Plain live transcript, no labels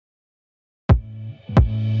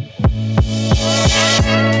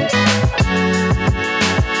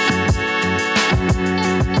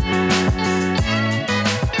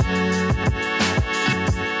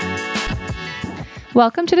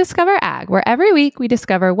Welcome to Discover Ag, where every week we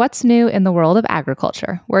discover what's new in the world of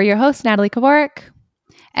agriculture. We're your hosts, Natalie Kavorik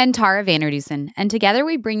and Tara Vanderdusen, and together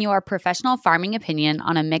we bring you our professional farming opinion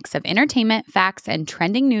on a mix of entertainment, facts, and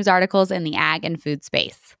trending news articles in the ag and food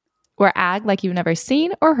space. We're ag like you've never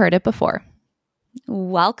seen or heard it before.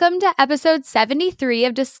 Welcome to episode 73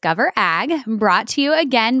 of Discover Ag, brought to you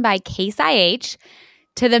again by Case IH.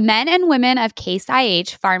 To the men and women of Case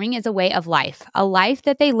IH, farming is a way of life, a life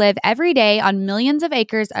that they live every day on millions of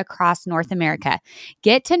acres across North America.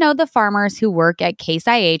 Get to know the farmers who work at Case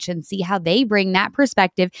IH and see how they bring that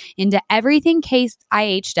perspective into everything Case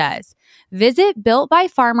IH does. Visit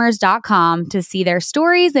builtbyfarmers.com to see their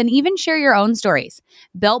stories and even share your own stories.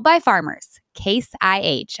 Built by Farmers, Case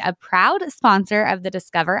IH, a proud sponsor of the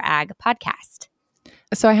Discover Ag podcast.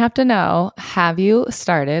 So I have to know, have you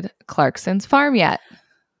started Clarkson's Farm yet?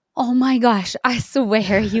 Oh my gosh, I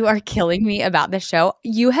swear you are killing me about this show.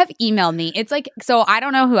 You have emailed me. It's like, so I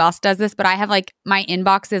don't know who else does this, but I have like my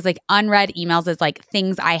inbox is like unread emails is like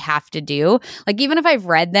things I have to do. Like even if I've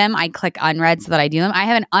read them, I click unread so that I do them. I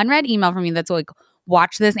have an unread email from you that's like,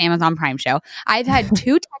 watch this Amazon Prime show. I've had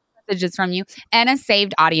 2 text messages from you and a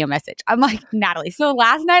saved audio message. I'm like, Natalie. So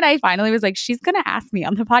last night I finally was like, she's going to ask me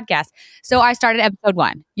on the podcast. So I started episode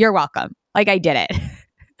 1. You're welcome. Like I did it.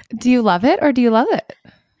 Do you love it or do you love it?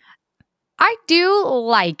 I do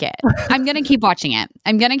like it. I'm going to keep watching it.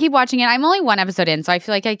 I'm only 1 episode in, so I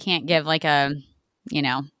feel like I can't give like a,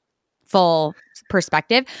 full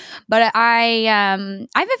perspective. But I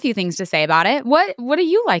have a few things to say about it. What do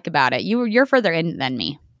you like about it? You're further in than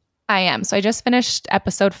me. I am. So I just finished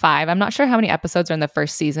episode 5. I'm not sure how many episodes are in the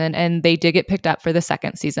first season, and they did get picked up for the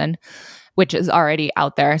second season, which is already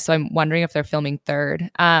out there. So I'm wondering if they're filming third.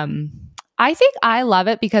 I think I love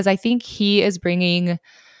it because I think he is bringing...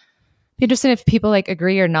 Interesting if people like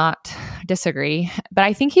agree or not disagree, but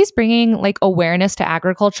I think he's bringing like awareness to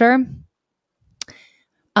agriculture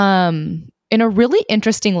in a really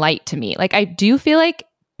interesting light to me. Like I do feel like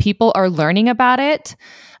people are learning about it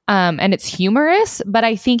and it's humorous, but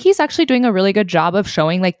I think he's actually doing a really good job of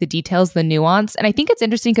showing like the details, the nuance. And I think it's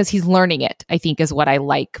interesting because he's learning it, I think is what I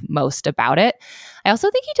like most about it. I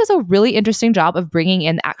also think he does a really interesting job of bringing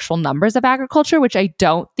in the actual numbers of agriculture, which I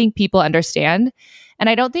don't think people understand. And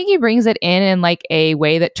I don't think he brings it in like a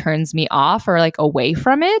way that turns me off or like away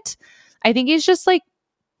from it. I think he's just like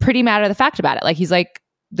pretty matter of the fact about it. Like he's like,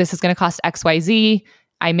 this is going to cost XYZ.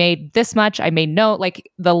 I made this much. I made no, like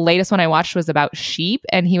the latest one I watched was about sheep.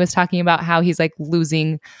 And he was talking about how he's like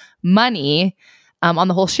losing money on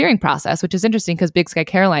the whole shearing process, which is interesting because Big Sky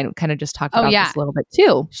Caroline kind of just talked about this a little bit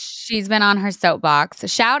too. She's been on her soapbox.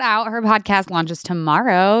 Shout out, her podcast launches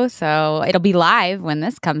tomorrow. So it'll be live when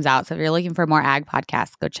this comes out. So if you're looking for more ag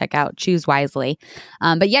podcasts, go check out Choose Wisely.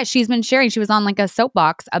 But yeah, she's been sharing. She was on like a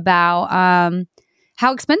soapbox about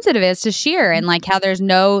how expensive it is to shear and like how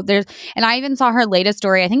and I even saw her latest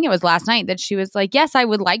story, I think it was last night, that she was like, yes, I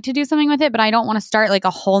would like to do something with it, but I don't want to start like a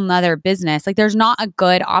whole nother business. Like there's not a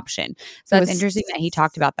good option. So it's interesting that he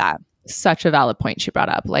talked about that. Such a valid point she brought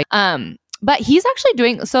up. Like, but he's actually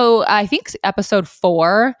doing, so I think episode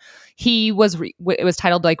 4, he was, it was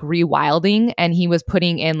titled like Rewilding, and he was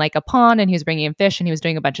putting in like a pond and he was bringing in fish and he was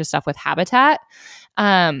doing a bunch of stuff with habitat.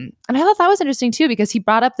 And I thought that was interesting too, because he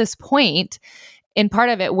brought up this point in part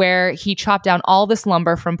of it where he chopped down all this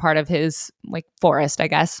lumber from part of his like forest, I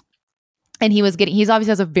guess. And he's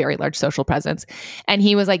obviously has a very large social presence. And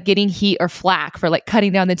he was like getting heat or flack for like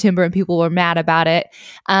cutting down the timber and people were mad about it.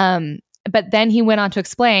 But then he went on to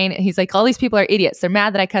explain, he's like, all these people are idiots. They're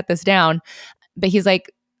mad that I cut this down. But he's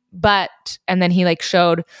like, and then he like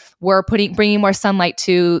showed we're bringing more sunlight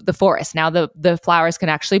to the forest. Now the flowers can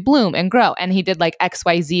actually bloom and grow. And he did like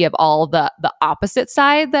XYZ of all the opposite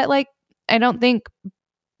side that like, I don't think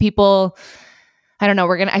people, I don't know,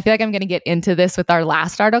 I feel like I'm going to get into this with our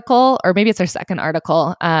last article, or maybe it's our second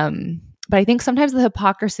article. But I think sometimes the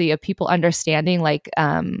hypocrisy of people understanding like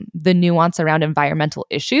the nuance around environmental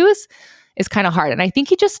issues is kind of hard. And I think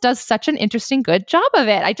he just does such an interesting, good job of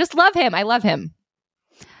it. I just love him. I love him.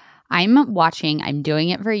 I'm watching. I'm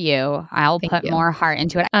doing it for you. I'll put more heart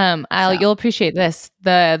into it. You'll appreciate this.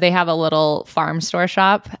 They have a little farm store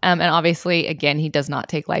shop. And obviously, again, he does not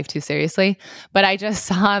take life too seriously. But I just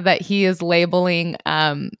saw that he is labeling,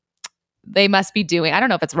 they must be doing, I don't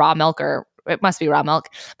know if it's raw milk or it must be raw milk,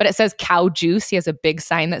 but it says cow juice. He has a big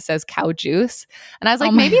sign that says cow juice. And I was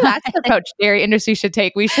like, maybe that's the approach dairy industry should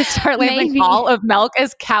take. We should start labeling all of milk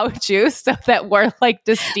as cow juice so that we're like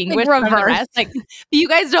distinguished from the rest. Like, if you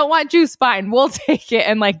guys don't want juice, fine, we'll take it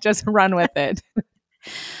and like just run with it.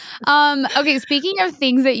 Okay, speaking of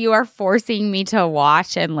things that you are forcing me to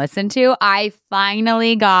watch and listen to, I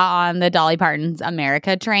finally got on the Dolly Parton's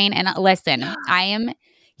America train. And listen, I am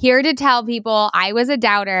here to tell people I was a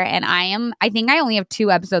doubter, and I think I only have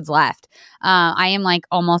 2 episodes left. I am like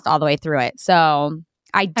almost all the way through it. So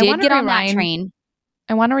I did get on that train.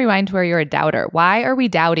 I want to rewind to where you're a doubter. Why are we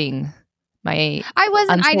doubting my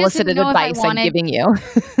unsolicited advice I'm giving you?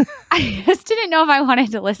 I just didn't know if I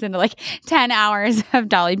wanted to listen to like 10 hours of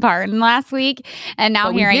Dolly Parton last week. And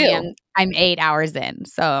now here I am. I'm 8 hours in.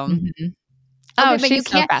 So, oh, but she's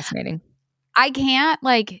so fascinating. I can't,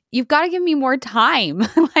 like, you've got to give me more time,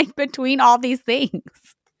 like, between all these things.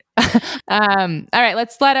 All right,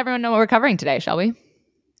 let's let everyone know what we're covering today, shall we?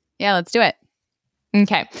 Yeah, let's do it.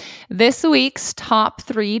 Okay. This week's top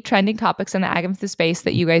 3 trending topics in the ag and food space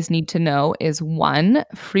that you guys need to know is 1,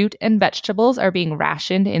 fruit and vegetables are being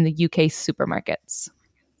rationed in the UK supermarkets.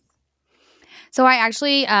 So I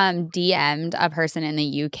actually DM'd a person in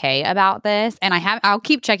the UK about this, and I'll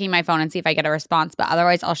keep checking my phone and see if I get a response, but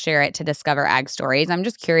otherwise I'll share it to Discover Ag Stories. I'm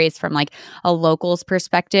just curious from like a local's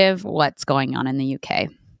perspective, what's going on in the UK.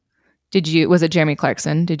 Was it Jeremy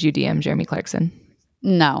Clarkson? Did you DM Jeremy Clarkson?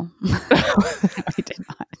 No, I did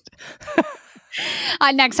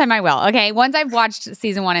not. Next time I will. Okay, once I've watched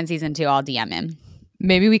season 1 and season 2, I'll DM him.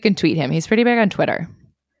 Maybe we can tweet him. He's pretty big on Twitter.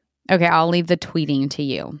 Okay, I'll leave the tweeting to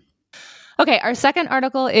you. Okay, our second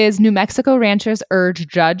article is New Mexico ranchers urge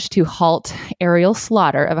judge to halt aerial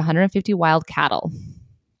slaughter of 150 wild cattle.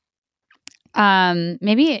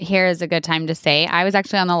 Maybe here is a good time to say I was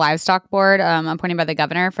actually on the livestock board appointed by the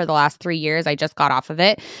governor for the last 3 years. I just got off of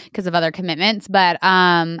it because of other commitments, but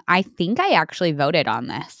I think I actually voted on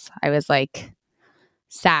this. I was like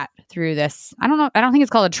sat through this. I don't think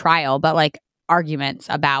it's called a trial, but like arguments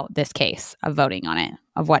about this case of voting on it,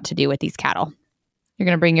 of what to do with these cattle. You're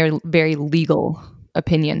going to bring your very legal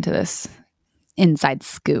opinion to this. Inside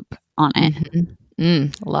scoop on it.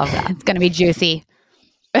 Love that. It's going to be juicy.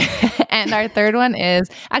 And our third one is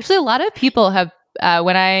actually a lot of people have,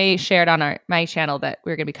 when I shared on my channel that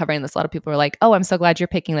we were going to be covering this, a lot of people were like, oh, I'm so glad you're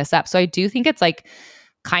picking this up. So I do think it's like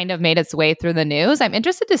kind of made its way through the news. I'm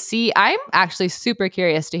interested to see. I'm actually super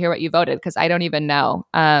curious to hear what you voted because I don't even know.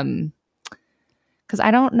 Because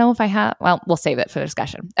I don't know if I have, well, we'll save it for the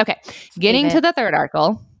discussion. Okay, getting to the third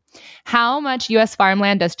article. How much U.S.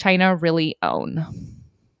 farmland does China really own?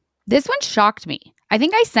 This one shocked me. I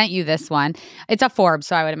think I sent you this one. It's a Forbes,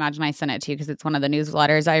 so I would imagine I sent it to you because it's one of the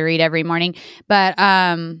newsletters I read every morning. But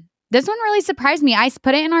this one really surprised me. I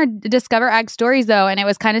put it in our Discover Ag Stories, though, and it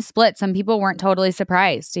was kind of split. Some people weren't totally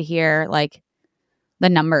surprised to hear, like, the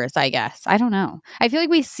numbers, I guess. I don't know. I feel like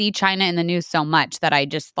we see China in the news so much that I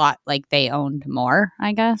just thought like they owned more,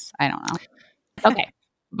 I guess. I don't know. Okay.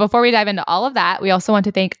 Before we dive into all of that, we also want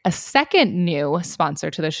to thank a second new sponsor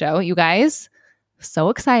to the show. You guys, so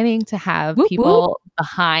exciting to have people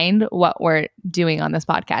behind what we're doing on this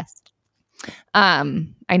podcast.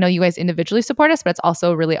 I know you guys individually support us, but it's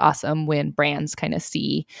also really awesome when brands kind of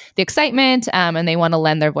see the excitement and they want to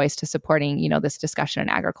lend their voice to supporting, this discussion in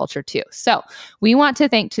agriculture too. So we want to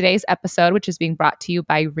thank today's episode, which is being brought to you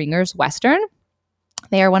by Ringers Western.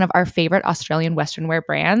 They are one of our favorite Australian Western wear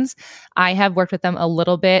brands. I have worked with them a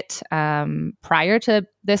little bit prior to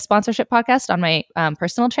this sponsorship podcast on my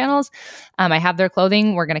personal channels. I have their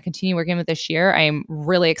clothing. We're going to continue working with this year. I'm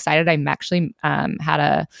really excited. I'm actually had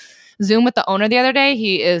a Zoom with the owner the other day.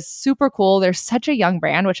 He is super cool. They're such a young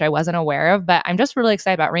brand, which I wasn't aware of, but I'm just really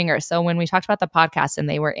excited about Ringers. So when we talked about the podcast and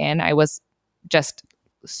they were in, I was just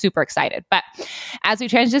super excited. But as we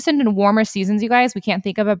transition into warmer seasons, you guys, we can't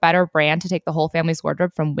think of a better brand to take the whole family's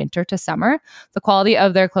wardrobe from winter to summer. The quality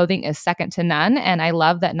of their clothing is second to none. And I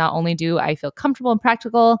love that not only do I feel comfortable and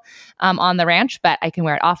practical on the ranch, but I can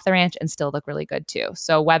wear it off the ranch and still look really good too.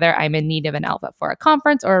 So whether I'm in need of an outfit for a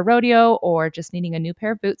conference or a rodeo or just needing a new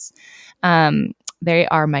pair of boots, they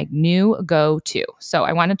are my new go-to. So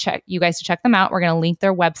I want to you guys to check them out. We're going to link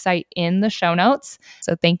their website in the show notes.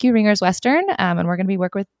 So thank you, Ringers Western. And we're going to be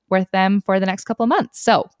working with them for the next couple of months.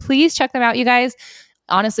 So please check them out, you guys.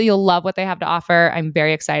 Honestly, you'll love what they have to offer. I'm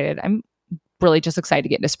very excited. I'm really just excited to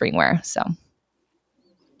get into spring wear. So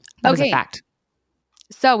that was a fact.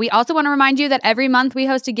 So we also want to remind you that every month we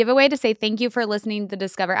host a giveaway to say thank you for listening to the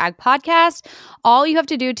Discover Ag podcast. All you have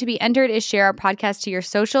to do to be entered is share our podcast to your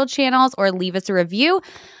social channels or leave us a review.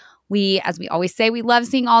 As we always say, we love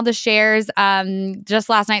seeing all the shares. Just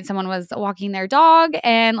last night, someone was walking their dog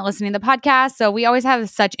and listening to the podcast. So we always have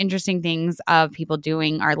such interesting things of people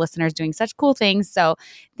our listeners doing such cool things. So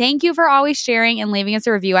thank you for always sharing and leaving us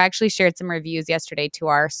a review. I actually shared some reviews yesterday to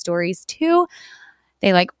our stories too.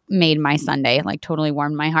 They made my Sunday, totally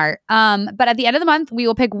warmed my heart. But at the end of the month, we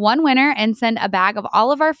will pick one winner and send a bag of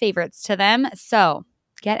all of our favorites to them. So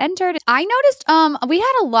get entered. I noticed we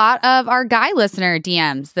had a lot of our guy listener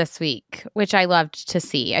DMs this week, which I loved to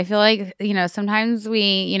see. I feel like, sometimes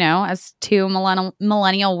we, as two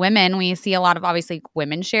millennial women, we see a lot of obviously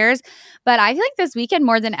women shares. But I feel like this weekend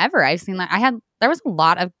more than ever, I've seen there was a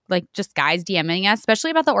lot of just guys DMing us,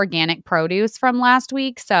 especially about the organic produce from last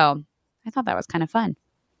week. So I thought that was kind of fun.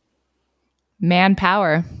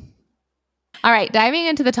 Manpower. All right, diving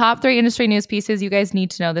into the top 3 industry news pieces you guys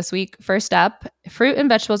need to know this week. First up, fruit and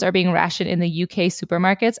vegetables are being rationed in the UK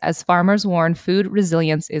supermarkets as farmers warn food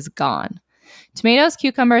resilience is gone. Tomatoes,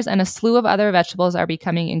 cucumbers, and a slew of other vegetables are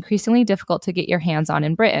becoming increasingly difficult to get your hands on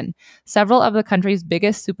in Britain. Several of the country's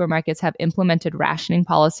biggest supermarkets have implemented rationing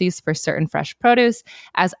policies for certain fresh produce,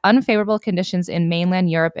 as unfavorable conditions in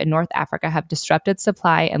mainland Europe and North Africa have disrupted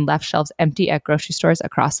supply and left shelves empty at grocery stores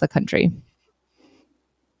across the country.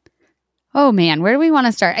 Oh man, where do we want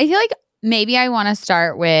to start? I feel like maybe I want to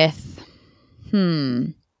start with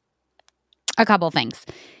a couple things.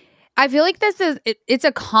 I feel like it's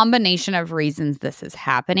a combination of reasons this is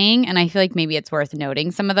happening, and I feel like maybe it's worth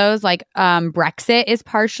noting some of those. Brexit is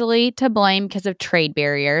partially to blame because of trade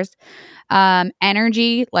barriers.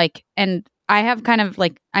 Energy, and I have kind of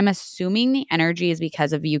I'm assuming the energy is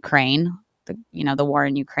because of Ukraine, the war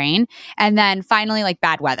in Ukraine, and then finally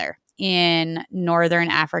bad weather in northern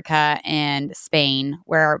Africa and Spain,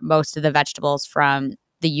 where most of the vegetables from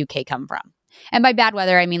the UK come from. And by bad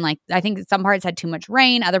weather, I mean I think some parts had too much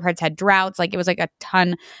rain, other parts had droughts. It was a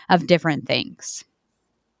ton of different things.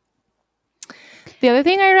 The other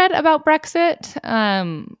thing I read about Brexit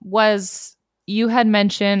was you had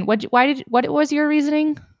mentioned what was your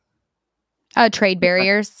reasoning? Trade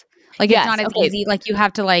barriers. It's not as easy. You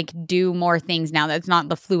have to do more things now. That's not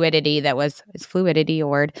the fluidity is fluidity a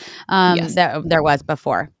word? Yes. That there was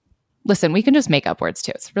before. Listen, we can just make up words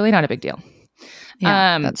too. It's really not a big deal.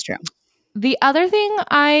 Yeah, that's true. The other thing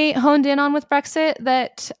I honed in on with Brexit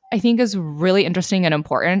that I think is really interesting and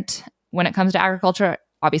important when it comes to agriculture,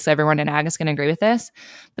 obviously everyone in ag is going to agree with this,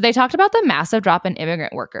 but they talked about the massive drop in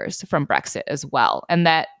immigrant workers from Brexit as well. And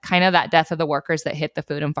that death of the workers that hit the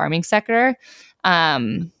food and farming sector,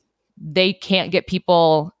 they can't get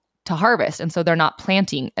people to harvest. And so they're not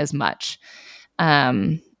planting as much.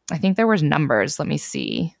 I think there was numbers. Let me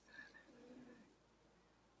see.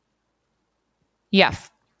 Yeah.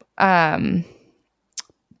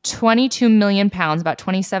 22 million pounds, about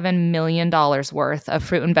 $27 million worth of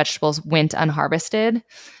fruit and vegetables went unharvested.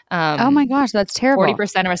 Oh my gosh, that's terrible.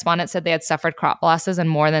 40% of respondents said they had suffered crop losses, and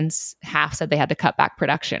more than half said they had to cut back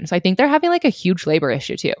production. So I think they're having a huge labor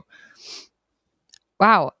issue too.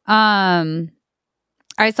 Wow.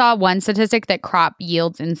 I saw one statistic that crop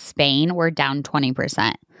yields in Spain were down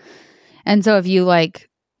 20%. And so if you I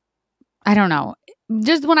don't know,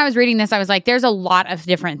 just when I was reading this, I was there's a lot of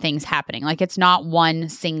different things happening. It's not one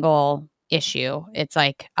single issue. It's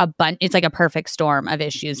it's a perfect storm of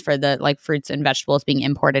issues for the fruits and vegetables being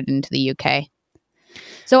imported into the UK.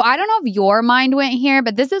 So I don't know if your mind went here,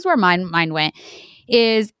 but this is where my mind went,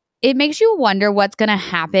 is it makes you wonder what's going to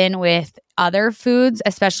happen with other foods,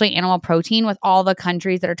 especially animal protein, with all the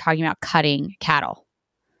countries that are talking about cutting cattle.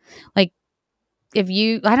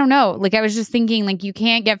 I don't know, I was just thinking, you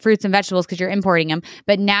can't get fruits and vegetables because you're importing them,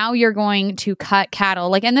 but now you're going to cut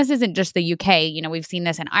cattle. And this isn't just the UK. We've seen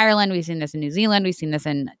this in Ireland. We've seen this in New Zealand. We've seen this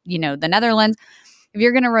in, the Netherlands. If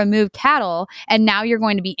you're going to remove cattle and now you're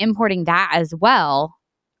going to be importing that as well,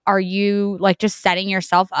 are you just setting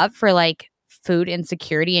yourself up for food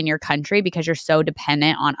insecurity in your country because you're so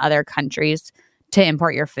dependent on other countries to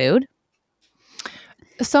import your food?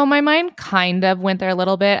 So my mind kind of went there a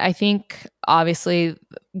little bit. I think obviously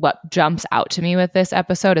what jumps out to me with this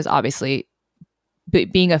episode is obviously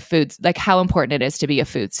being a food, how important it is to be a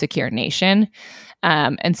food secure nation.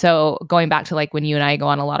 And so going back to when you and I go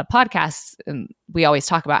on a lot of podcasts, and we always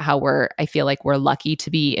talk about how I feel we're lucky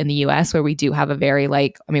to be in the US, where we do have a very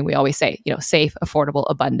we always say, safe, affordable,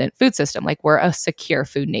 abundant food system. We're a secure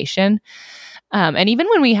food nation. And even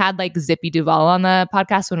when we had Zippy Duval on the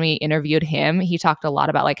podcast, when we interviewed him, he talked a lot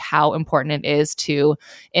about how important it is to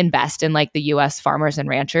invest in the US farmers and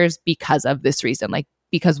ranchers because of this reason,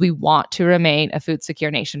 because we want to remain a food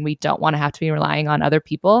secure nation. We don't want to have to be relying on other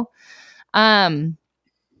people.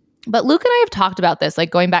 But Luke and I have talked about this,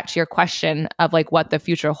 like going back to your question of like what the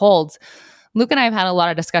future holds. Luke and I have had a lot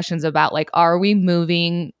of discussions about like, are we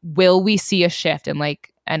moving? Will we see a shift? And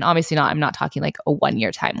like, and obviously not, I'm not talking like a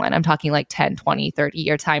 1-year timeline. I'm talking like 10, 20,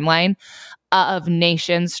 30-year timeline of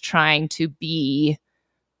nations trying to be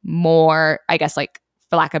more, I guess, like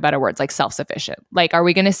for lack of better words, like self-sufficient. Like, are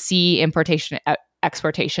we going to see importation,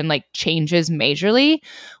 exportation like changes majorly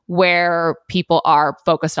where people are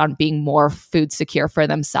focused on being more food secure for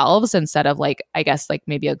themselves instead of like, I guess, like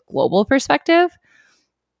maybe a global perspective?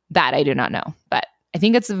 That I do not know, but I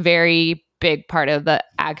think it's a very big part of the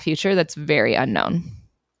ag future that's very unknown.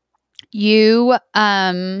 You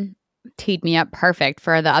teed me up perfect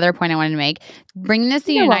for the other point I wanted to make. Bringing this to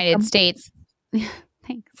the United States.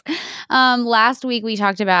 Thanks. Last week we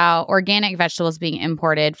talked about organic vegetables being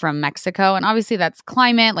imported from Mexico, and obviously that's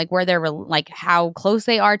climate, like where they're like how close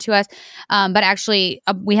they are to us. But actually,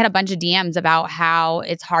 we had a bunch of DMs about how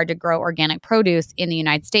it's hard to grow organic produce in the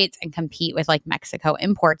United States and compete with like Mexico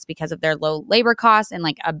imports because of their low labor costs and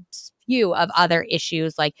like a few of other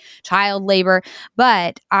issues like child labor.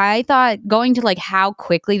 But I thought going to like how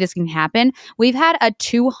quickly this can happen, we've had a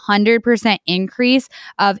 200% increase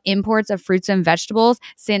of imports of fruits and vegetables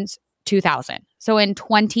since 2000. So in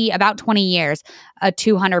about 20 years, a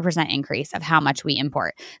 200% increase of how much we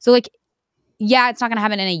import. So like, yeah, it's not going to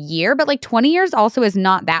happen in a year, but like 20 years also is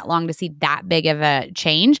not that long to see that big of a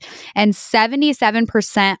change. And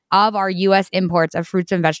 77% of our U.S. imports of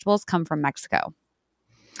fruits and vegetables come from Mexico.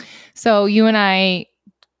 So you and I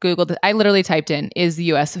Googled it. I literally typed in, is the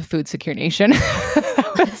U.S. a food secure nation?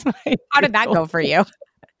 How did that go for you?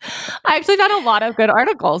 I actually found a lot of good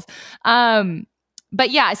articles. But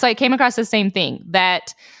yeah, so I came across the same thing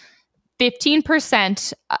that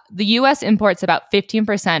 15%, the U.S. imports about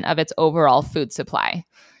 15% of its overall food supply.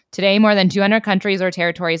 Today, more than 200 countries or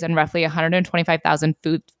territories and roughly 125,000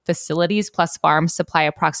 food facilities plus farms supply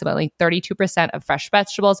approximately 32% of fresh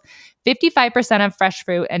vegetables, 55% of fresh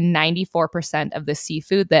fruit, and 94% of the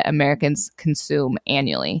seafood that Americans consume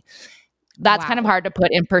annually. That's kind of hard to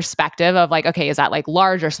put in perspective of like, okay, is that like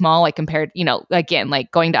large or small? Like compared, again,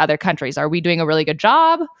 like going to other countries, are we doing a really good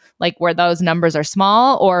job? Like where those numbers are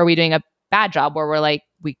small, or are we doing a bad job where we're like,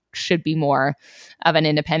 we should be more of an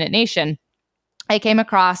independent nation? I came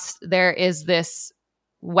across, there is this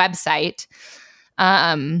website,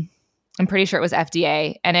 I'm pretty sure it was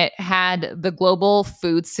FDA, and it had the Global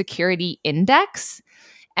Food Security Index,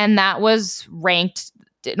 and that was ranked,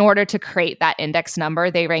 in order to create that index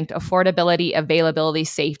number, they ranked affordability, availability,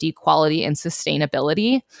 safety, quality, and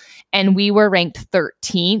sustainability, and we were ranked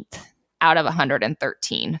 13th out of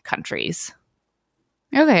 113 countries.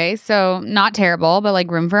 Okay, so not terrible, but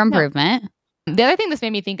like room for improvement. No. The other thing this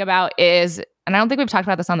made me think about is, and I don't think we've talked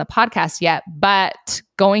about this on the podcast yet, but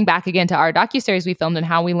going back again to our docuseries we filmed and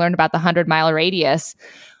how we learned about the 100-mile radius,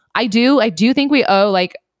 I do think we owe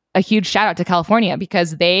like a huge shout out to California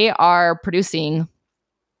because they are producing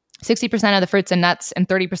 60% of the fruits and nuts and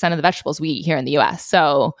 30% of the vegetables we eat here in the US.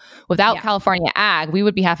 So without California ag, we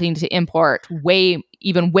would be having to import way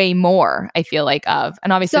more, I feel like, of,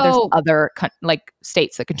 and obviously there's other like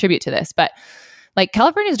states that contribute to this, but like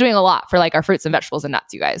California is doing a lot for like our fruits and vegetables and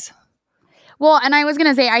nuts, you guys. Well, and I was going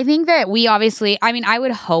to say, I think that we obviously, I mean, I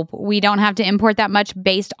would hope we don't have to import that much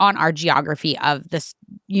based on our geography of this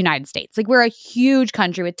United States. Like we're a huge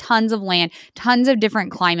country with tons of land, tons of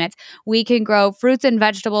different climates. We can grow fruits and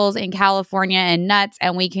vegetables in California and nuts,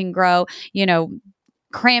 and we can grow,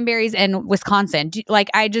 cranberries in Wisconsin.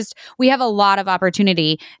 We have a lot of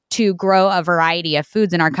opportunity to grow a variety of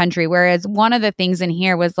foods in our country. Whereas one of the things in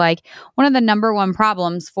here was like one of the number one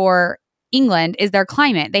problems for England is their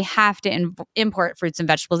climate. They have to import fruits and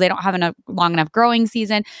vegetables. They don't have enough long enough growing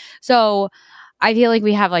season. So I feel like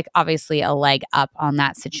we have like obviously a leg up on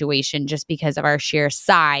that situation just because of our sheer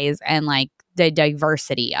size and like the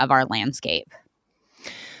diversity of our landscape.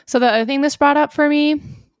 So the other thing this brought up for me,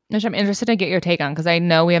 which I'm interested to get your take on, because I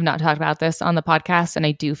know we have not talked about this on the podcast, and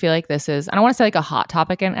I do feel like this is, I don't want to say like a hot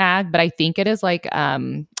topic in ag, but I think it is like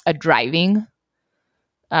a driving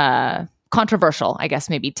controversial, I guess,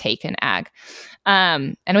 maybe take in ag.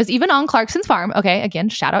 And it was even on Clarkson's farm. Okay, again,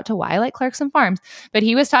 shout out to why I like Clarkson Farms. But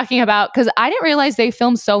he was talking about, because I didn't realize they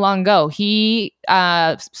filmed so long ago. He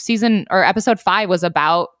episode 5 was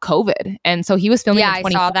about COVID. And so he was filming. Yeah, I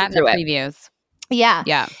saw that in the previews. Yeah.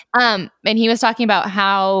 Yeah. And he was talking about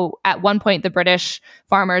how at one point the British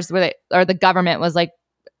farmers or the government was like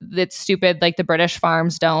it's stupid. Like the British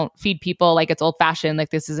farms don't feed people. Like it's old fashioned. Like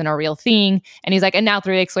this isn't a real thing. And he's like, and now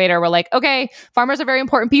 3 weeks later, we're like, okay, farmers are very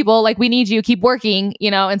important people. Like we need you, keep working,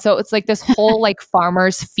 And so it's like this whole like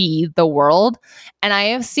farmers feed the world. And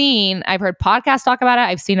I've heard podcasts talk about it.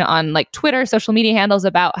 I've seen it on like Twitter, social media handles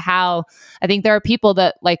about how I think there are people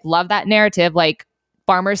that like love that narrative, like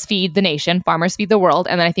farmers feed the nation, farmers feed the world.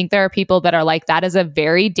 And then I think there are people that are like, that is a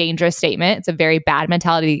very dangerous statement. It's a very bad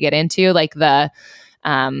mentality to get into, like the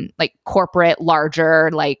like corporate, larger,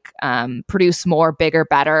 like produce more, bigger,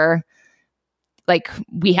 better, like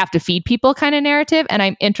we have to feed people kind of narrative. And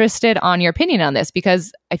I'm interested on your opinion on this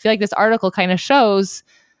because I feel like this article kind of shows,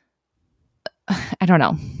 I don't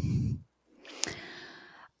know.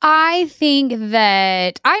 I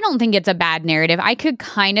don't think it's a bad narrative. I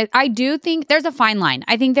do think there's a fine line.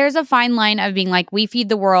 I think there's a fine line of being like, we feed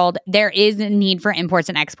the world. There is a need for imports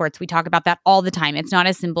and exports. We talk about that all the time. It's not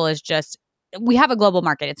as simple as just, we have a global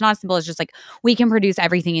market. It's not as simple as just like, we can produce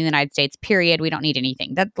everything in the United States, period. We don't need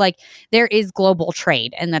anything. That like, there is global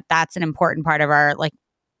trade and that's an important part of our like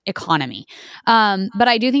economy. But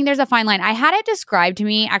I do think there's a fine line. I had it described to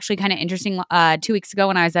me actually kind of interesting 2 weeks ago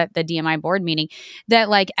when I was at the DMI board meeting that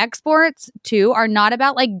like exports too are not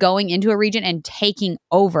about like going into a region and taking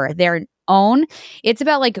over their own. It's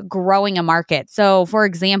about like growing a market. So for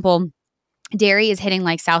example, dairy is hitting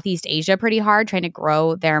like Southeast Asia pretty hard, trying to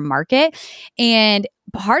grow their market. And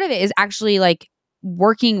part of it is actually like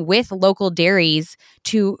working with local dairies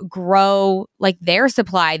to grow like their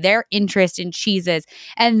supply, their interest in cheeses.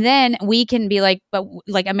 And then we can be like, but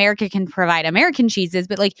like America can provide American cheeses,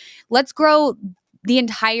 but like, let's grow the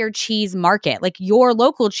entire cheese market, like your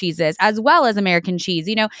local cheeses as well as American cheese,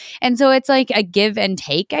 And so it's like a give and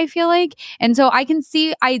take, I feel like. And so I can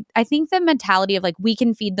see, I think the mentality of like, we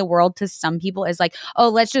can feed the world to some people is like, oh,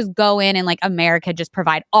 let's just go in and like America just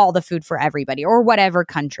provide all the food for everybody or whatever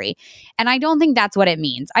country. And I don't think that's what it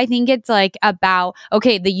means. I think it's like about,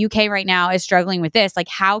 okay, the UK right now is struggling with this. Like,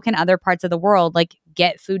 how can other parts of the world like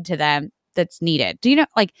get food to them that's needed?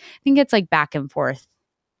 Like, I think it's like back and forth.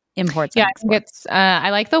 Imports. Yeah, I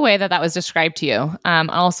like the way that was described to you.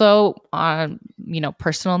 Also, on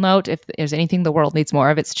personal note, if there's anything the world needs more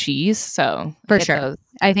of, it's cheese. So for sure,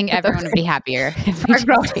 I think everyone would be happier if we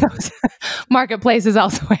grow those marketplaces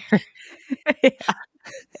elsewhere. Yeah.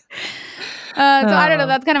 So I don't know.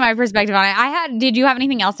 That's kind of my perspective on it. Did you have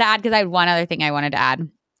anything else to add? Because I had one other thing I wanted to add.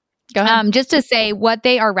 Go ahead. Just to say what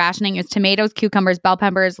they are rationing is tomatoes, cucumbers, bell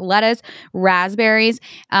peppers, lettuce, raspberries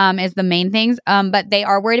is the main things. But they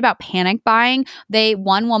are worried about panic buying.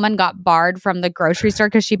 One woman got barred from the grocery store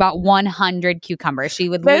because she bought 100 cucumbers. She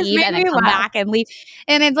would leave and then come back and leave.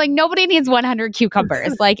 And it's like, nobody needs 100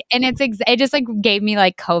 cucumbers. Like, and it just like gave me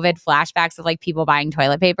like COVID flashbacks of like people buying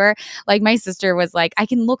toilet paper. Like my sister was like, I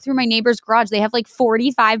can look through my neighbor's garage. They have like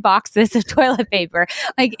 45 boxes of toilet paper.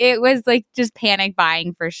 Like it was like just panic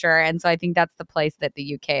buying for sure. And so I think that's the place that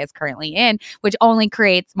the UK is currently in, which only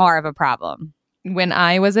creates more of a problem. When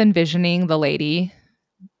I was envisioning the lady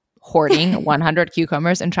hoarding 100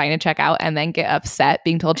 cucumbers and trying to check out and then get upset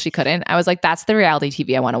being told she couldn't, I was like, that's the reality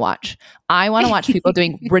TV I want to watch. I want to watch people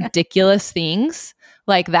doing ridiculous things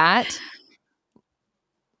like that.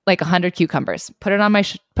 Like 100 cucumbers. Put it on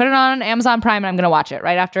Amazon Prime and I'm going to watch it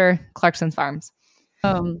right after Clarkson's Farms.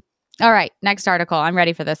 All right, next article. I'm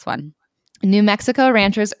ready for this one. New Mexico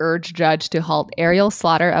ranchers urge judge to halt aerial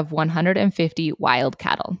slaughter of 150 wild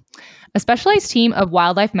cattle. A specialized team of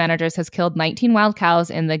wildlife managers has killed 19 wild cows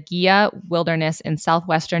in the Gia Wilderness in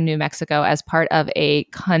southwestern New Mexico as part of a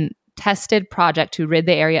contested project to rid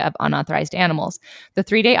the area of unauthorized animals. The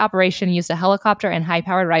 3-day operation used a helicopter and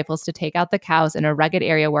high-powered rifles to take out the cows in a rugged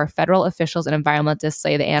area where federal officials and environmentalists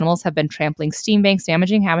say the animals have been trampling stream banks,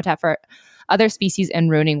 damaging habitat for other species, and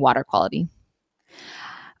ruining water quality.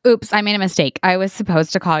 Oops, I made a mistake. I was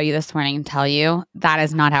supposed to call you this morning and tell you that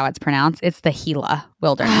is not how it's pronounced. It's the Gila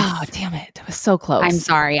Wilderness. Oh, damn it. It was so close. I'm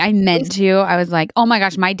sorry. I meant to. I was like, oh my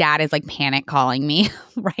gosh, my dad is like panic calling me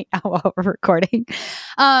right now while we're recording.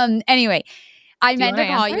 Anyway, I meant to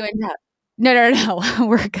call you. No.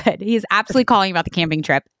 We're good. He's absolutely calling about the camping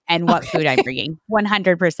trip and what food I'm bringing.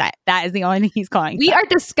 100%. That is the only thing he's calling. We are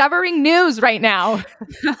discovering news right now.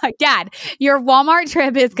 Dad, your Walmart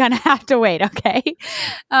trip is going to have to wait, okay?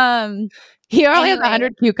 He only has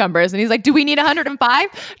 100 cucumbers, and he's like, do we need 105?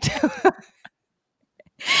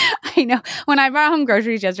 I know. When I brought home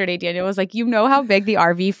groceries yesterday, Daniel was like, you know how big the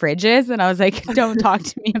RV fridge is? And I was like, don't talk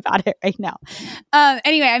to me about it right now.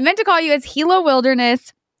 Anyway, I meant to call you. It's Gila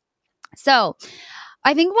Wilderness. So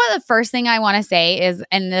I think the first thing I want to say is,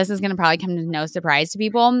 and this is going to probably come to no surprise to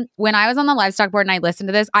people, when I was on the livestock board and I listened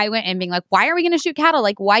to this, I went in being like, why are we going to shoot cattle?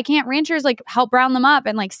 Like, why can't ranchers like help round them up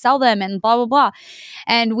and like sell them and blah, blah, blah.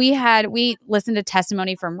 And we listened to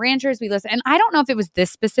testimony from ranchers. And I don't know if it was this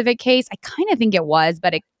specific case. I kind of think it was,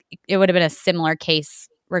 but it would have been a similar case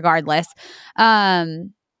regardless.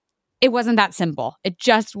 It wasn't that simple. It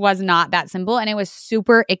just was not that simple. And it was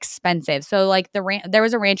super expensive. So like there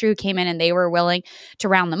was a rancher who came in and they were willing to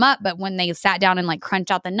round them up. But when they sat down and like crunched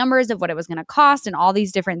out the numbers of what it was going to cost and all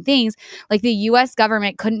these different things, like the US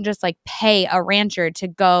government couldn't just like pay a rancher to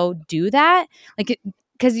go do that. Like,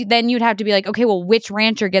 because then you'd have to be like, okay, well, which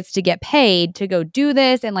rancher gets to get paid to go do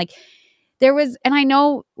this? And like and I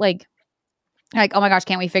know like, oh my gosh,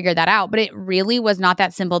 can't we figure that out? But it really was not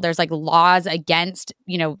that simple. There's like laws against,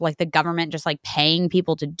 like the government just like paying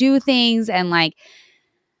people to do things. And like,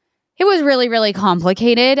 it was really, really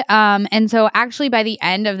complicated. And so actually by the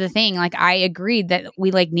end of the thing, like I agreed that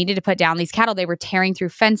we like needed to put down these cattle. They were tearing through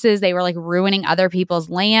fences. They were like ruining other people's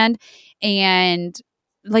land. And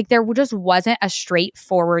like there just wasn't a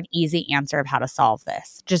straightforward, easy answer of how to solve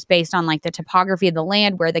this, just based on like the topography of the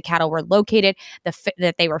land, where the cattle were located,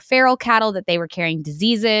 that they were feral cattle, that they were carrying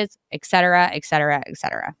diseases, et cetera, et cetera, et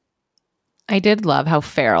cetera. I did love how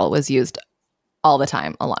feral was used all the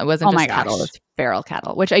time. It wasn't just cattle, it was feral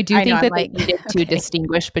cattle, which I think that they needed to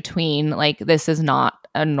distinguish between like, this is not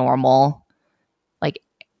a normal like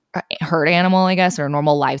herd animal, I guess, or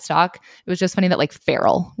normal livestock. It was just funny that like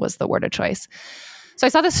feral was the word of choice. So I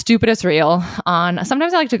saw the stupidest reel on,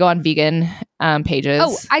 sometimes I like to go on vegan pages.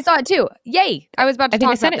 Oh, I saw it too. Yay. I was about to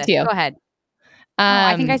talk about this. To you. Go ahead.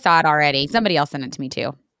 I think I saw it already. Somebody else sent it to me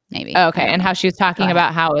too. Maybe. Okay. And how she was talking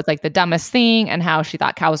about how it was like the dumbest thing and how she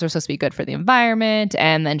thought cows were supposed to be good for the environment.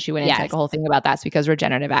 And then she went into like a whole thing about that's because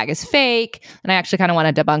regenerative ag is fake. And I actually kind of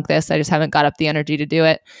want to debunk this. I just haven't got up the energy to do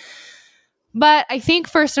it. But I think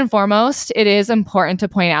first and foremost, it is important to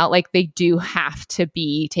point out, like, they do have to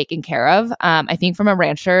be taken care of. I think from a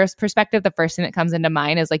rancher's perspective, the first thing that comes into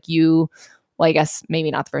mind is like I guess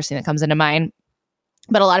maybe not the first thing that comes into mind,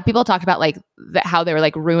 but a lot of people talked about like how they were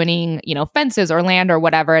like ruining, fences or land or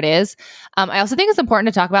whatever it is. I also think it's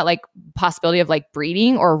important to talk about like possibility of like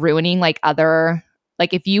breeding or ruining like other,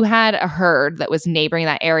 like if you had a herd that was neighboring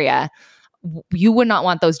that area, you would not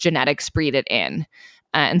want those genetics breeded in.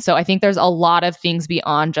 And so I think there's a lot of things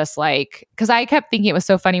beyond just like, because I kept thinking it was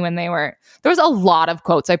so funny when there was a lot of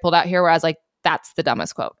quotes I pulled out here where I was like, that's the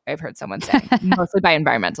dumbest quote I've heard someone say, mostly by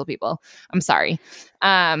environmental people. I'm sorry.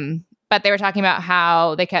 But they were talking about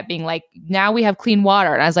how they kept being like, now we have clean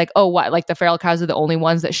water. And I was like, oh, what? Like the feral cows are the only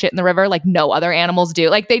ones that shit in the river? Like no other animals do.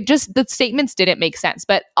 Like the statements didn't make sense.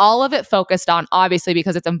 But all of it focused on, obviously,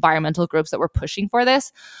 because it's environmental groups that were pushing for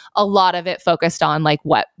this, a lot of it focused on like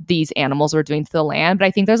what these animals were doing to the land. But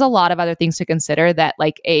I think there's a lot of other things to consider that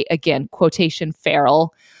like again, quotation,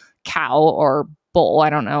 feral cow or bull, I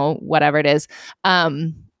don't know, whatever it is,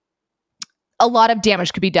 a lot of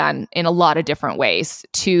damage could be done in a lot of different ways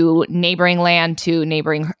to neighboring land, to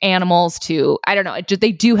neighboring animals, to, I don't know,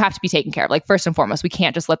 they do have to be taken care of. Like first and foremost, we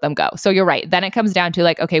can't just let them go. So you're right. Then it comes down to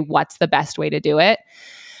like, okay, what's the best way to do it?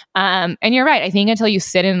 And you're right. I think until you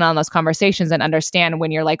sit in on those conversations and understand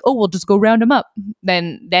when you're like, oh, we'll just go round them up.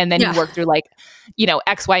 Then you work through like,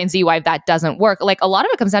 X, Y, and Z, why that doesn't work. Like a lot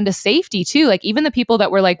of it comes down to safety too. Like even the people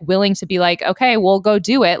that were like willing to be like, okay, we'll go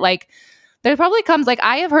do it. Like, there probably comes like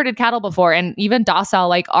I have herded cattle before and even docile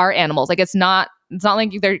like our animals. Like it's not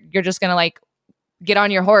like you're just gonna like get on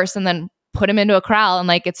your horse and then put him into a corral and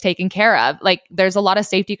like it's taken care of. Like there's a lot of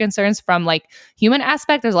safety concerns from like human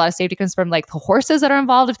aspect. There's a lot of safety concerns from like the horses that are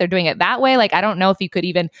involved if they're doing it that way. Like I don't know if you could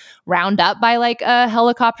even round up by like a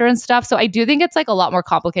helicopter and stuff. So I do think it's like a lot more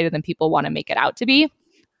complicated than people want to make it out to be.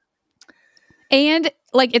 And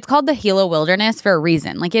like it's called the Gila Wilderness for a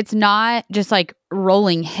reason. Like it's not just like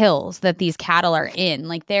rolling hills that these cattle are in.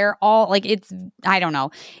 Like they're all like I don't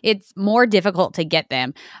know. It's more difficult to get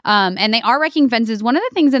them. And they are wrecking fences. One of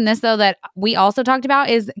the things in this though that we also talked about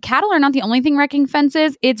is cattle are not the only thing wrecking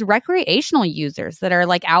fences. It's recreational users that are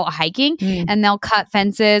like out hiking and they'll cut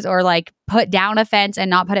fences or like put down a fence and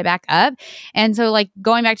not put it back up. And so like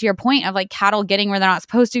going back to your point of like cattle getting where they're not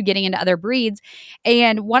supposed to, getting into other breeds.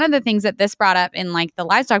 And one of the things that this brought up in like the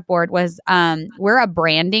livestock board was we're a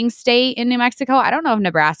branding state in New Mexico. I don't know if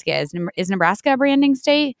Nebraska is. Is Nebraska a branding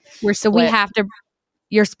state? We have to.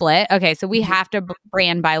 You're split. Okay, so we have to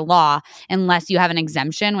brand by law unless you have an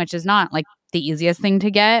exemption, which is not like the easiest thing to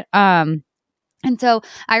get. And so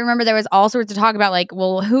I remember there was all sorts of talk about like,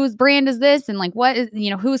 well, whose brand is this? And like, what is,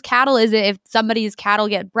 whose cattle is it if somebody's cattle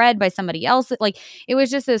get bred by somebody else? Like, it was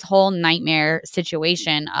just this whole nightmare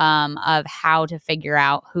situation of how to figure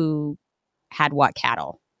out who had what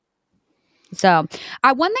cattle. So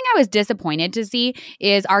one thing I was disappointed to see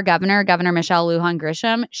is our Governor Michelle Lujan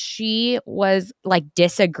Grisham. She was like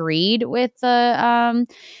disagreed with the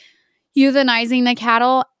euthanizing the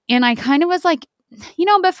cattle. And I kind of was like,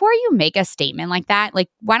 before you make a statement like that, like,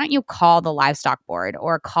 why don't you call the livestock board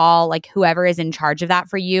or call like whoever is in charge of that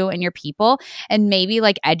for you and your people, and maybe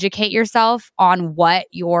like educate yourself on what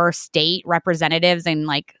your state representatives and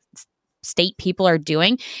like state people are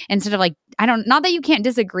doing, instead of like, not that you can't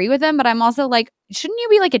disagree with them, but I'm also like, shouldn't you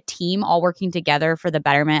be like a team all working together for the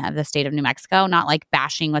betterment of the state of New Mexico, not like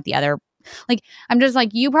bashing what the other. Like, I'm just like,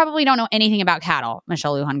 you probably don't know anything about cattle,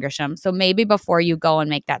 Michelle Lujan Grisham. So maybe before you go and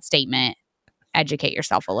make that statement, educate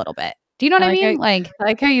yourself a little bit. Do you know what I mean? I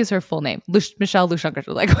like how I use her full name, Michelle Lujan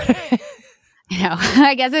Grisham. Like,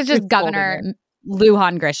 I guess it's just Governor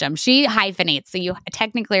Lujan Grisham. She hyphenates, so you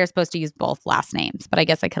technically are supposed to use both last names. But I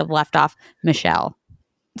guess I could have left off Michelle.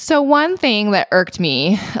 So one thing that irked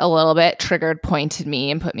me a little bit, pointed me,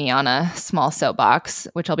 and put me on a small soapbox,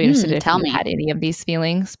 which I'll be interested if you had any of these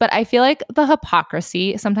feelings. But I feel like the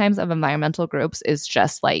hypocrisy sometimes of environmental groups is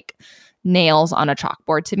just like nails on a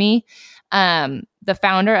chalkboard to me. The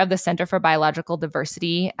founder of the Center for Biological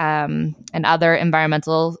Diversity and other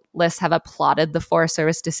environmentalists have applauded the Forest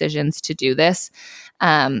Service decisions to do this.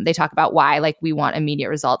 They talk about why, like, we want immediate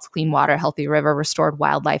results: clean water, healthy river, restored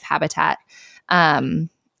wildlife habitat.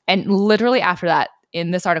 And literally after that,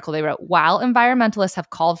 in this article, they wrote, while environmentalists have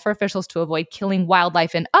called for officials to avoid killing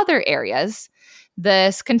wildlife in other areas,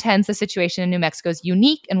 this contends the situation in New Mexico is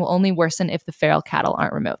unique and will only worsen if the feral cattle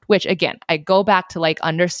aren't removed. Which, again, I go back to like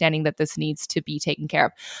understanding that this needs to be taken care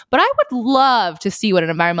of. But I would love to see what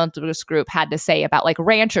an environmentalist group had to say about like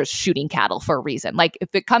ranchers shooting cattle for a reason. Like,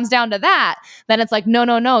 if it comes down to that, then it's like,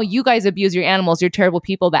 no, you guys abuse your animals. You're terrible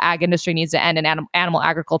people. The ag industry needs to end, and animal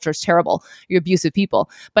agriculture is terrible. You're abusive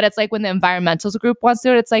people. But it's like when the environmentalist group wants to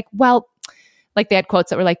do it, it's like, well, like they had quotes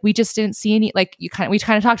that were like, we just didn't see any, like we kind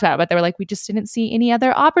of talked about it, but they were like, we just didn't see any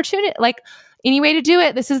other opportunity, like any way to do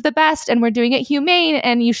it. This is the best, and we're doing it humane,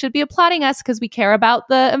 and you should be applauding us because we care about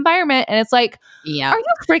the environment. And it's like, are you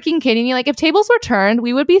freaking kidding me? Like, if tables were turned,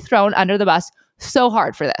 we would be thrown under the bus so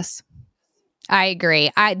hard for this. I agree.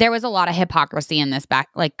 There was a lot of hypocrisy in this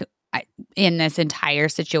in this entire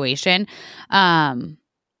situation. And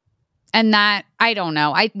that, I don't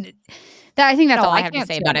know. I think that's all I have to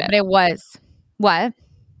say about it. But it was... What?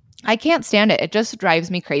 I can't stand it. It just drives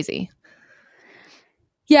me crazy.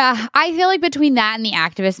 Yeah, I feel like between that and the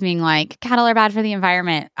activists being like, cattle are bad for the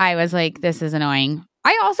environment, I was like, this is annoying.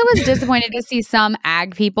 I also was disappointed to see some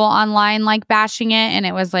ag people online like bashing it. And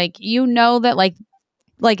it was like, that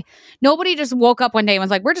like nobody just woke up one day and was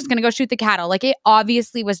like, we're just going to go shoot the cattle. Like, it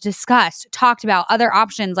obviously was discussed, talked about other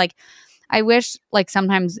options. Like, I wish like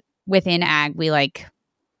sometimes within ag, we like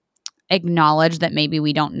acknowledge that maybe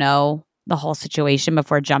we don't know the whole situation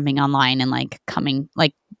before jumping online and like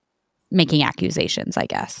making accusations, I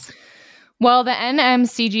guess. Well, the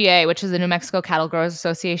NMCGA, which is the New Mexico Cattle Growers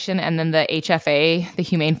Association, and then the HFA, the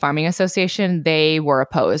Humane Farming Association, they were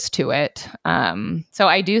opposed to it. So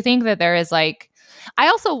I do think that there is like, I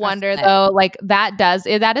also wonder though, like that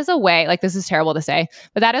is a way, like this is terrible to say,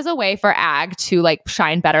 but that is a way for ag to like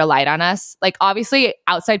shine better light on us. Like, obviously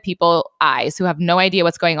outside people eyes who have no idea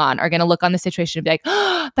what's going on are going to look on the situation and be like,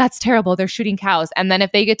 oh, that's terrible. They're shooting cows. And then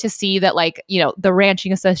if they get to see that, like, the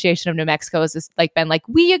Ranching Association of New Mexico has just like been like,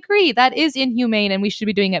 we agree that is inhumane and we should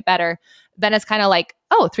be doing it better, then it's kind of like,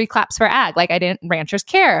 oh, 3 claps for ag. Like, ranchers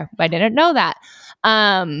care. I didn't know that.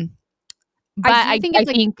 But I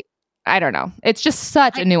think I don't know. It's just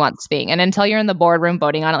such a nuanced thing. And until you're in the boardroom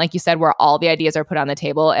voting on it, like you said, where all the ideas are put on the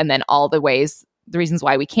table and then all the reasons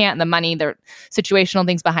why we can't, and the money, the situational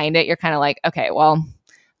things behind it, you're kind of like, okay, well,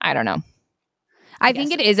 I don't know. I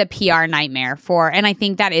think it is a PR nightmare and I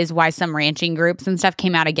think that is why some ranching groups and stuff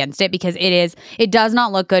came out against it, because it does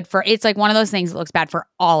not look good it's like one of those things that looks bad for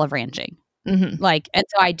all of ranching. Mm-hmm. Like, and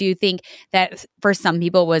so I do think that for some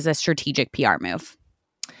people was a strategic PR move.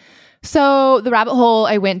 So the rabbit hole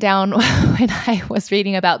I went down when I was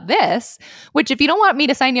reading about this, which if you don't want me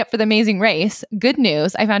to sign you up for The Amazing Race, good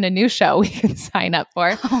news, I found a new show we can sign up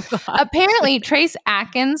for. Oh, apparently, Trace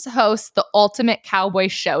Atkins hosts the Ultimate Cowboy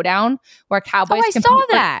Showdown, where cowboys compete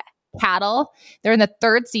for cattle. They're in the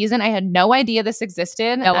 3rd season. I had no idea this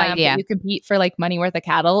existed. No idea. You compete for like money worth of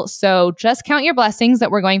cattle. So just count your blessings that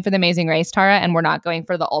we're going for The Amazing Race, Tara, and we're not going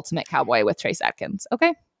for the Ultimate Cowboy with Trace Atkins.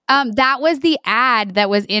 Okay? That was the ad that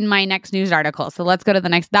was in my next news article. So let's go to the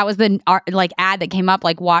next. That was the ad that came up,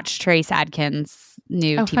 like watch Trace Adkins'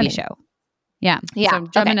 new TV funny. show. Yeah. Yeah. So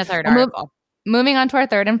jump in the third Well, article. Moving on to our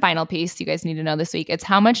third and final piece you guys need to know this week. It's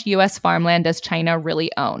how much U.S. farmland does China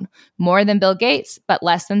really own? More than Bill Gates, but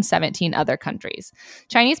less than 17 other countries.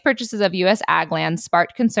 Chinese purchases of U.S. ag land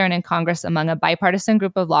sparked concern in Congress among a bipartisan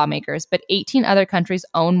group of lawmakers, but 18 other countries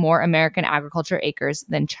own more American agriculture acres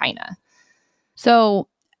than China. So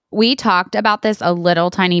we talked about this a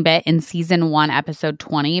little tiny bit in season 1, episode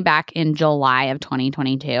 20, back in July of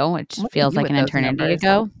 2022, which feels like an eternity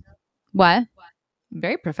ago. What?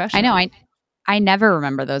 Very professional. I know. I never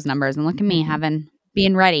remember those numbers, and look at me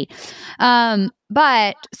being ready.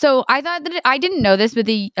 But so I thought that I didn't know this, but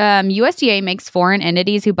the USDA makes foreign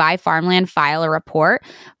entities who buy farmland file a report,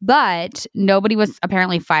 but nobody was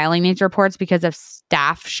apparently filing these reports because of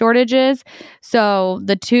staff shortages. So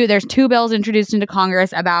there's 2 bills introduced into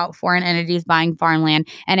Congress about foreign entities buying farmland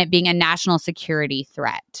and it being a national security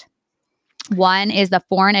threat. One is the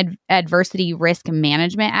Foreign Adversity Risk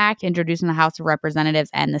Management Act, introduced in the House of Representatives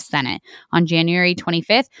and the Senate on January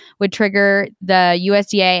 25th, would trigger the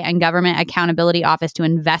USDA and Government Accountability Office to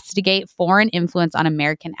investigate foreign influence on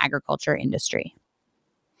American agriculture industry.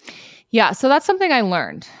 Yeah, so that's something I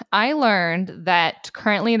learned. I learned that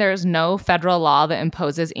currently there's no federal law that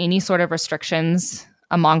imposes any sort of restrictions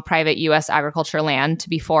among private U.S. agriculture land to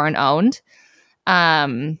be foreign owned.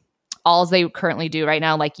 All they currently do right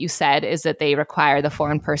now, like you said, is that they require the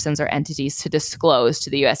foreign persons or entities to disclose to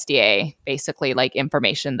the USDA basically like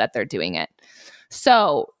information that they're doing it.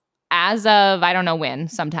 So as of, I don't know when,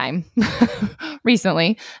 sometime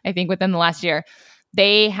recently, I think within the last year,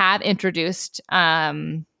 they have introduced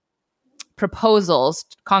proposals.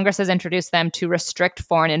 Congress has introduced them to restrict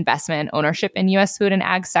foreign investment and ownership in U.S. food and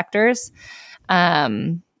ag sectors. So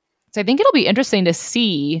I think it'll be interesting to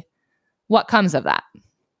see what comes of that.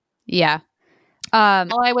 Yeah.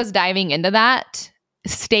 While I was diving into that,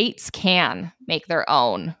 states can make their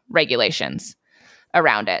own regulations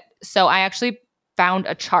around it. So I actually found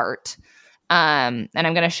a chart, and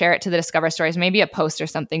I'm going to share it to the Discover Stories, maybe a post or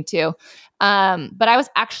something too. But I was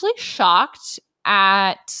actually shocked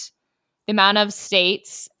at the amount of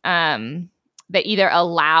states that either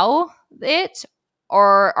allow it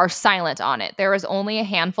or are silent on it. There is only a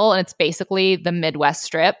handful, and it's basically the Midwest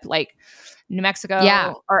Strip, like New Mexico,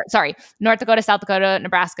 North Dakota, South Dakota,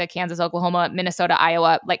 Nebraska, Kansas, Oklahoma, Minnesota,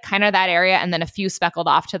 Iowa, like kind of that area. And then a few speckled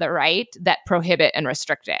off to the right that prohibit and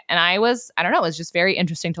restrict it. And I don't know, it was just very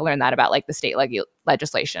interesting to learn that about like the state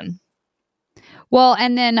legislation. Well,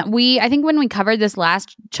 and then I think when we covered this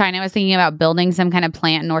last, China was thinking about building some kind of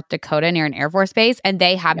plant in North Dakota near an Air Force base, and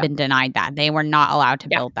they have been denied that. They were not allowed to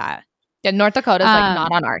build that. Yeah, North Dakota's like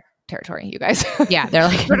not on our territory, you guys. Yeah, they're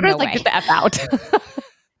like, no way. Get the F out.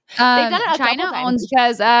 They've done it China owns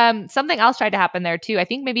because something else tried to happen there too. I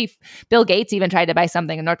think maybe Bill Gates even tried to buy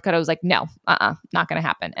something, and North Dakota was like, no, not going to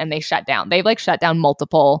happen. And they shut down. They've like shut down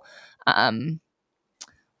multiple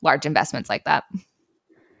large investments like that.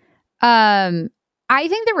 I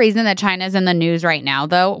think the reason that China's in the news right now,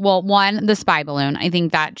 though, well, one, the spy balloon, I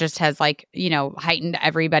think that just has like, heightened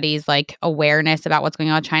everybody's like awareness about what's going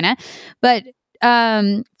on with China. But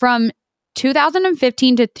from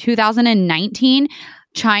 2015 to 2019,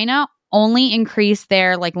 China only increased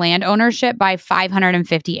their like land ownership by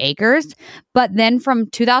 550 acres. But then from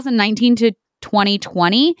 2019 to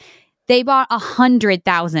 2020, they bought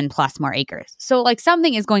 100,000 plus more acres. So like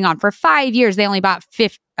something is going on. For 5 years, they only bought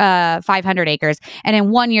 500 acres. And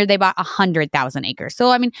in 1 year, they bought 100,000 acres. So,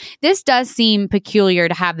 I mean, this does seem peculiar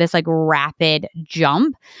to have this like rapid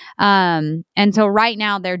jump. And so right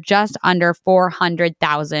now, they're just under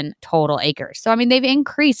 400,000 total acres. So, I mean, they've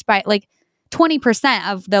increased by like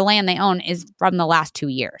 20% of the land they own is from the last 2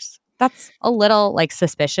 years. That's a little like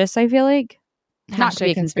suspicious, I feel like. Not to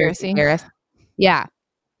be a conspiracy theorist. Yeah.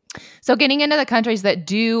 So getting into the countries that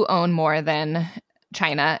do own more than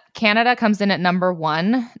China, Canada comes in at number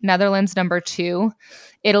 1, Netherlands number 2,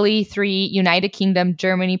 Italy 3, United Kingdom,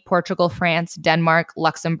 Germany, Portugal, France, Denmark,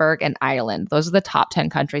 Luxembourg, and Ireland. Those are the top 10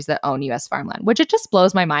 countries that own U.S. farmland, which it just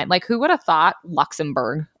blows my mind. Like, who would have thought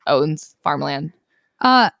Luxembourg owns farmland?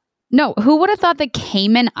 No, who would have thought the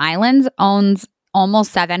Cayman Islands owns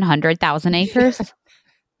almost 700,000 acres?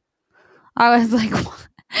 I was like, what?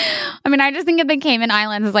 I mean, I just think of the Cayman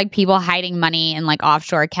Islands as like people hiding money in like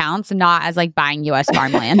offshore accounts, not as like buying U.S.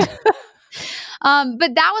 farmland. But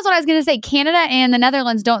that was what I was going to say. Canada and the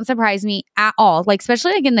Netherlands don't surprise me at all. Like,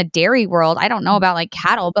 especially like in the dairy world. I don't know about like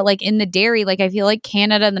cattle, but like in the dairy, like I feel like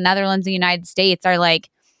Canada, the Netherlands, the United States are like,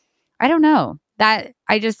 I don't know. I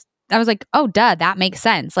was like, oh, duh, that makes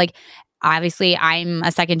sense. Like obviously I'm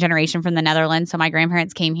a second generation from the Netherlands, so my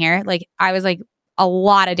grandparents came here. Like I was like, a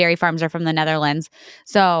lot of dairy farms are from the Netherlands.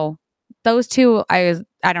 So those two, I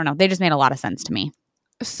don't know, they just made a lot of sense to me.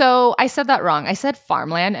 So I said that wrong. I said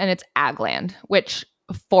farmland and it's ag land, which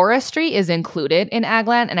forestry is included in ag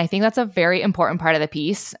land. And I think that's a very important part of the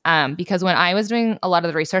piece because when I was doing a lot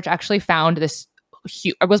of the research, I actually found this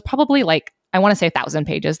it was probably like, I want to say 1,000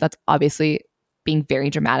 pages. That's obviously being very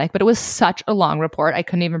dramatic, but it was such a long report. I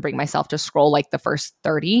couldn't even bring myself to scroll like the first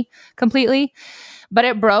 30 completely. But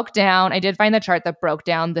it broke down. I did find the chart that broke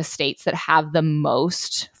down the states that have the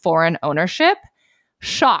most foreign ownership.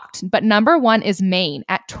 Shocked. But number one is Maine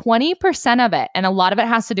at 20% of it. And a lot of it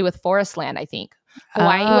has to do with forest land, I think.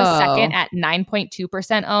 Hawaii was second at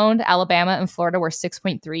 9.2% owned. Alabama and Florida were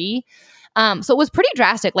 6.3%. So it was pretty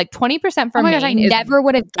drastic, like 20% for Maine. Gosh, I never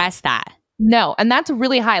would have guessed that. No, and that's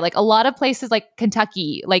really high. Like a lot of places like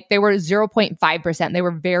Kentucky, like they were 0.5%. They were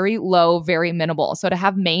very low, very minimal. So to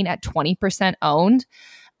have Maine at 20% owned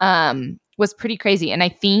was pretty crazy. And I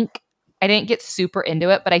think I didn't get super into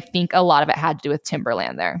it, but I think a lot of it had to do with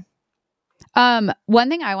timberland there. One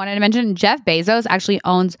thing I wanted to mention, Jeff Bezos actually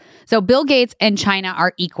owns, so Bill Gates and China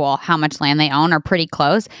are equal. How much land they own are pretty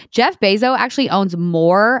close. Jeff Bezos actually owns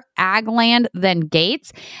more ag land than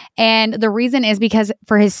Gates. And the reason is because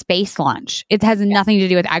for his space launch, it has nothing to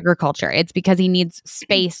do with agriculture. It's because he needs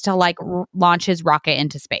space to like launch his rocket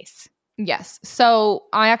into space. Yes. So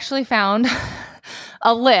I actually found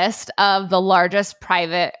a list of the largest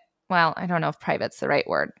private, well, I don't know if private's the right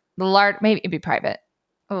word. Maybe it'd be private.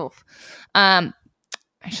 Oof. I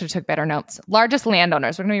should have took better notes. Largest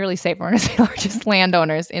landowners. We're going to be really safe. We're going to say largest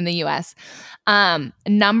landowners in the U.S.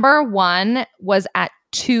 Number one was at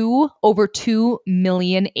over 2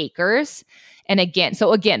 million acres. And again,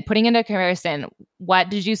 putting into comparison, what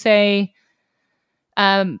did you say?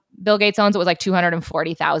 Bill Gates owns it was like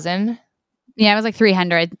 240,000. Yeah, it was like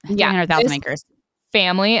 300,000 acres.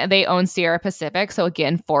 Family, they own Sierra Pacific. So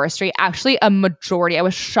again, forestry. Actually, a majority. I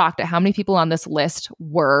was shocked at how many people on this list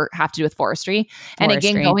have to do with forestry. And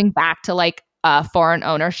again, going back to like foreign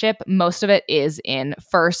ownership, most of it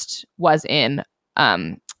was in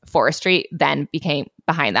forestry. Then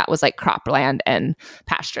behind that was like cropland and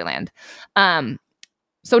pasture land.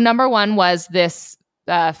 So number one was this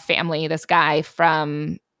family, this guy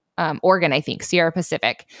from Oregon, I think, Sierra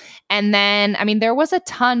Pacific. And then, I mean, there was a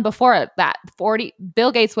ton before that.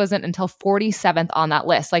 Bill Gates wasn't until 47th on that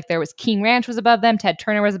list. Like there was King Ranch was above them, Ted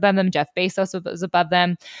Turner was above them, Jeff Bezos was above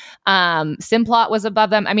them, Simplot was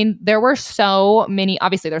above them. I mean, there were so many,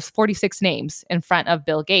 obviously there's 46 names in front of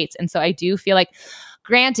Bill Gates. And so I do feel like,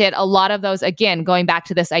 granted, a lot of those, again, going back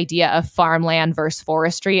to this idea of farmland versus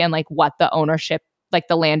forestry and like what the ownership, like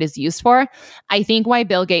the land is used for. I think why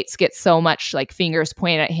Bill Gates gets so much like fingers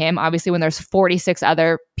pointed at him, obviously when there's 46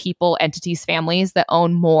 other people, entities, families that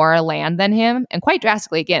own more land than him, and quite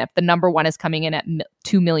drastically, again, if the number one is coming in at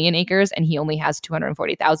 2 million acres and he only has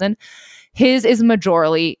 240,000, his is a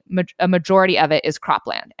majority of it is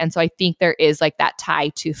cropland. And so I think there is like that tie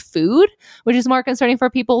to food, which is more concerning for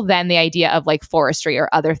people than the idea of like forestry or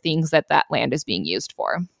other things that land is being used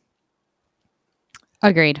for.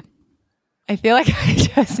 Agreed. I feel like I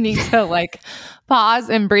just need to like pause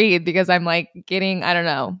and breathe because I'm like getting, I don't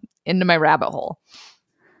know, into my rabbit hole.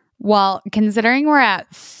 Well, considering we're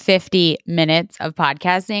at 50 minutes of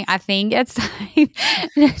podcasting, I think it's time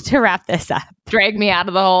to wrap this up. Drag me out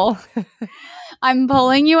of the hole. I'm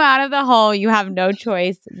pulling you out of the hole. You have no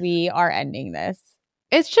choice. We are ending this.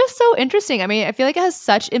 It's just so interesting. I mean, I feel like it has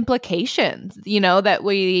such implications,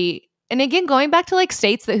 that and again, going back to like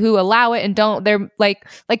states who allow it and don't, they're like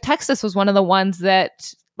Texas was one of the ones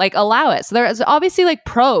that like allow it. So there's obviously like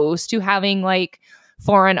pros to having like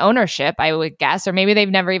foreign ownership, I would guess, or maybe they've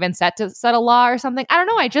never even set a law or something. I don't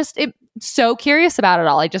know. I'm so curious about it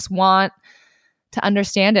all. I just want to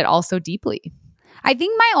understand it all so deeply. I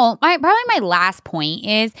think probably my last point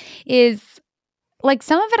is like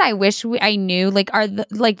some of it I wish I knew, like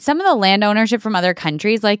like some of the land ownership from other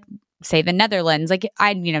countries, like say the Netherlands. Like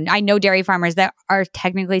I know dairy farmers that are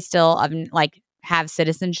technically still have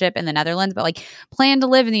citizenship in the Netherlands, but like plan to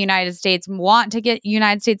live in the United States, want to get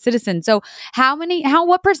United States citizens. So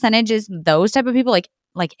what percentage is those type of people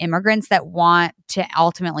like immigrants that want to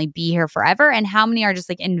ultimately be here forever? And how many are just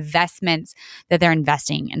like investments that they're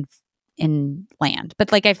investing in land?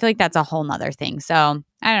 But like, I feel like that's a whole nother thing. So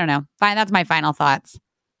I don't know. Fine. That's my final thoughts.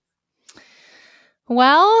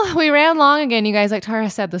 Well, we ran long again, you guys. Like Tara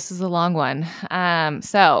said, this is a long one.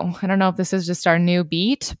 So I don't know if this is just our new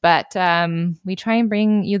beat, but we try and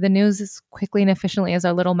bring you the news as quickly and efficiently as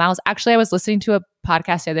our little mouths. Actually, I was listening to a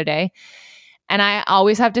podcast the other day, And I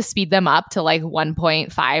always have to speed them up to like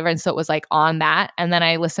 1.5. And so it was like on that. And then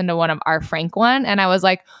I listened to one of our Frank one and I was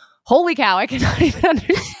like, holy cow, I cannot even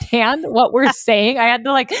understand what we're saying. I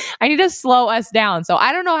need to slow us down. So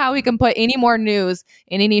I don't know how we can put any more news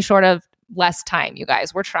in any sort of less time, you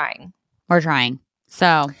guys. We're trying.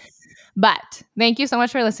 But thank you so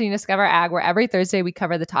much for listening to Discover Ag, where every Thursday we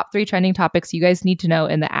cover the top 3 trending topics you guys need to know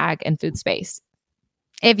in the ag and food space.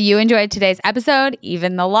 If you enjoyed today's episode,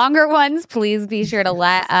 even the longer ones, please be sure to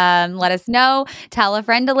let us know. Tell a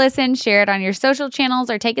friend to listen, share it on your social channels,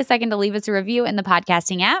 or take a second to leave us a review in the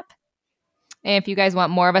podcasting app. And if you guys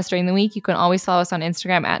want more of us during the week, you can always follow us on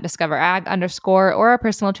Instagram at @discoverag_ or our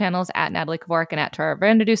personal channels at Natalie Kvork and at Tara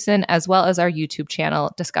Vanderdusen, as well as our YouTube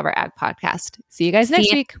channel, Discover Ag Podcast. See you guys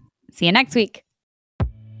next week. See you next week.